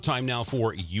Time now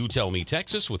for You Tell Me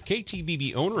Texas with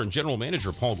KTBB owner and general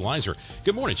manager Paul Gleiser.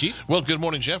 Good morning, Chief. Well, good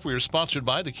morning, Jeff. We are sponsored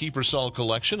by the Kiepersol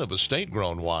Collection of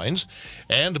estate-grown wines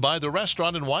and by the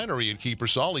restaurant and winery at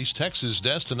Kiepersol, East Texas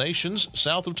destinations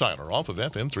south of Tyler, off of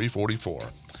FM 344.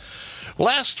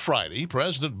 Last Friday,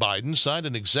 President Biden signed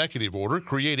an executive order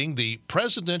creating the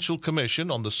Presidential Commission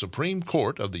on the Supreme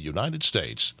Court of the United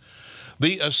States.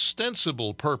 The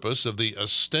ostensible purpose of the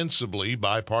ostensibly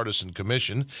bipartisan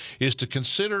commission is to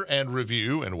consider and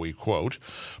review, and we quote,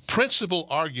 principal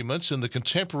arguments in the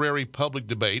contemporary public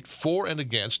debate for and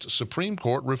against Supreme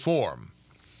Court reform.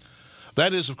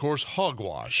 That is, of course,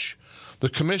 hogwash. The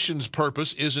commission's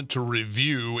purpose isn't to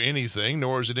review anything,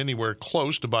 nor is it anywhere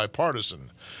close to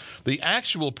bipartisan. The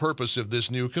actual purpose of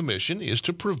this new commission is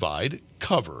to provide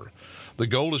cover. The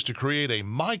goal is to create a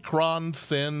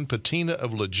micron-thin patina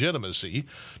of legitimacy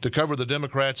to cover the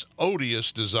Democrats'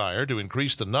 odious desire to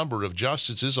increase the number of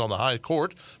justices on the high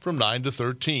court from 9 to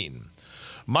 13.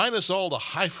 Minus all the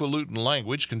highfalutin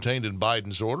language contained in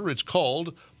Biden's order, it's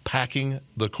called packing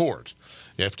the court.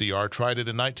 FDR tried it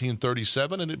in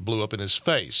 1937, and it blew up in his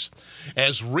face.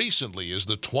 As recently as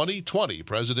the 2020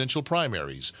 presidential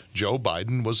primaries, Joe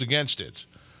Biden was against it.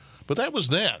 But that was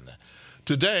then.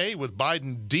 Today, with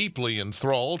Biden deeply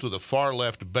enthralled to the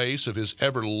far-left base of his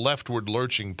ever-leftward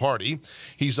lurching party,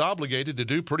 he's obligated to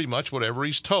do pretty much whatever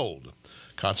he's told.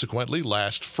 Consequently,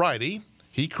 last Friday,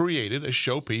 he created a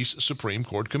showpiece Supreme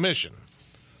Court commission.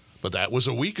 But that was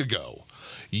a week ago.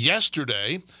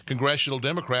 Yesterday, congressional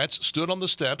Democrats stood on the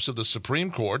steps of the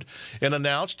Supreme Court and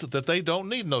announced that they don't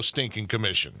need no stinking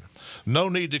commission. No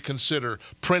need to consider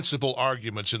principal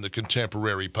arguments in the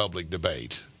contemporary public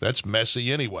debate. That's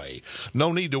messy anyway.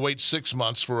 No need to wait 6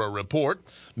 months for a report.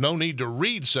 No need to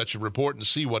read such a report and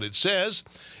see what it says,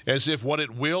 as if what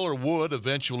it will or would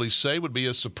eventually say would be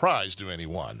a surprise to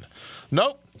anyone.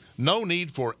 Nope, no need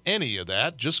for any of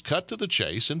that. Just cut to the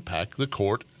chase and pack the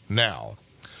court now.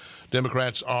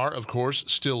 Democrats are, of course,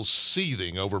 still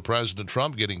seething over President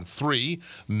Trump getting 3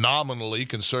 nominally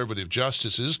conservative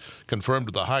justices confirmed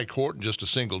to the high court in just a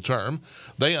single term.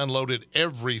 They unloaded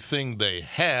everything they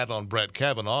had on Brett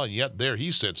Kavanaugh, and yet there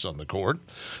he sits on the court.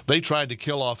 They tried to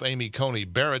kill off Amy Coney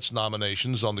Barrett's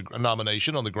nomination on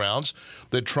the grounds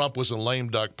that Trump was a lame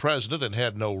duck president and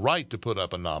had no right to put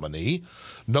up a nominee.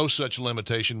 No such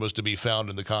limitation was to be found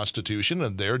in the Constitution,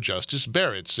 and there Justice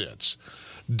Barrett sits.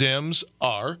 Dems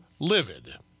are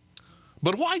livid.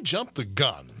 But why jump the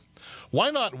gun? Why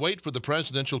not wait for the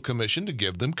Presidential Commission to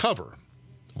give them cover?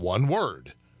 One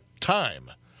word: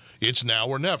 time. It's now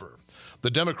or never.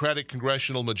 The Democratic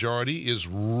congressional majority is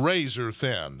razor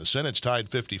thin. The Senate's tied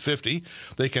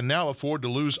 50-50. They can now afford to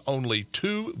lose only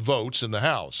 2 votes in the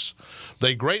House.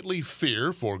 They greatly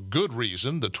fear, for good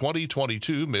reason, the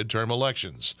 2022 midterm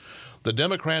elections. The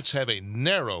Democrats have a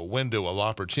narrow window of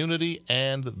opportunity,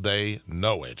 and they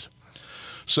know it.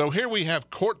 So here we have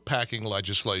court-packing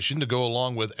legislation to go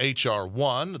along with H.R.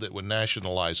 1 that would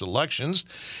nationalize elections,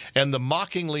 and the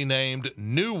mockingly named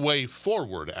New Way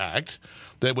Forward Act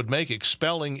that would make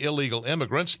expelling illegal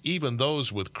immigrants, even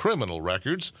those with criminal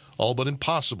records, all but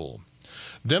impossible.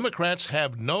 Democrats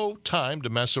have no time to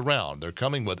mess around. They're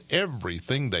coming with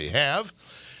everything they have.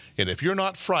 And if you're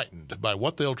not frightened by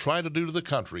what they'll try to do to the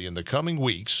country in the coming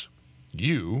weeks,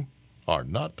 you are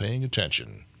not paying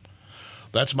attention.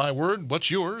 That's my word. What's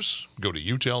yours? Go to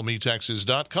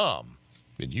youtellmetexas.com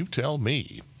and you tell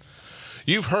me.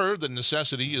 You've heard that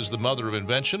necessity is the mother of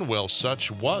invention. Well,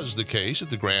 such was the case at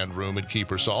the Grand Room at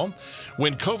Kiepersol.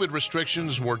 When COVID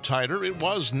restrictions were tighter, it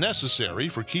was necessary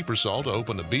for Kiepersol to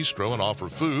open a bistro and offer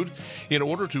food in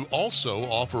order to also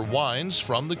offer wines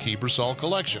from the Kiepersol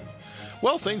collection.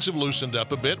 Well, things have loosened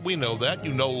up a bit. We know that.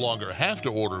 You no longer have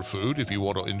to order food if you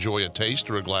want to enjoy a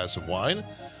taste or a glass of wine.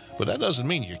 But that doesn't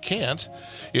mean you can't.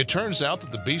 It turns out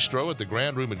that the bistro at the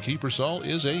Grand Room at Kiepersol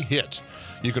is a hit.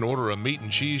 You can order a meat and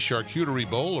cheese charcuterie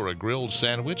bowl or a grilled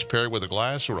sandwich, pair it with a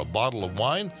glass or a bottle of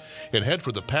wine, and head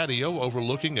for the patio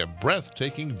overlooking a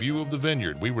breathtaking view of the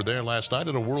vineyard. We were there last night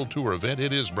at a World Tour event.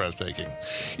 It is breathtaking.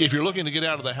 If you're looking to get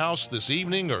out of the house this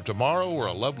evening or tomorrow or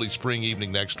a lovely spring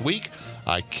evening next week,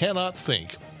 I cannot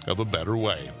think of a better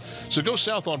way. So go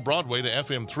south on Broadway to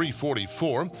FM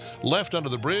 344, left under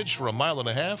the bridge for 1.5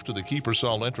 miles to the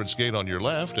Kiepersol entrance gate on your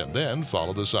left, and then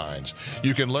follow the signs.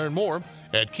 You can learn more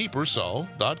at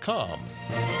kiepersol.com.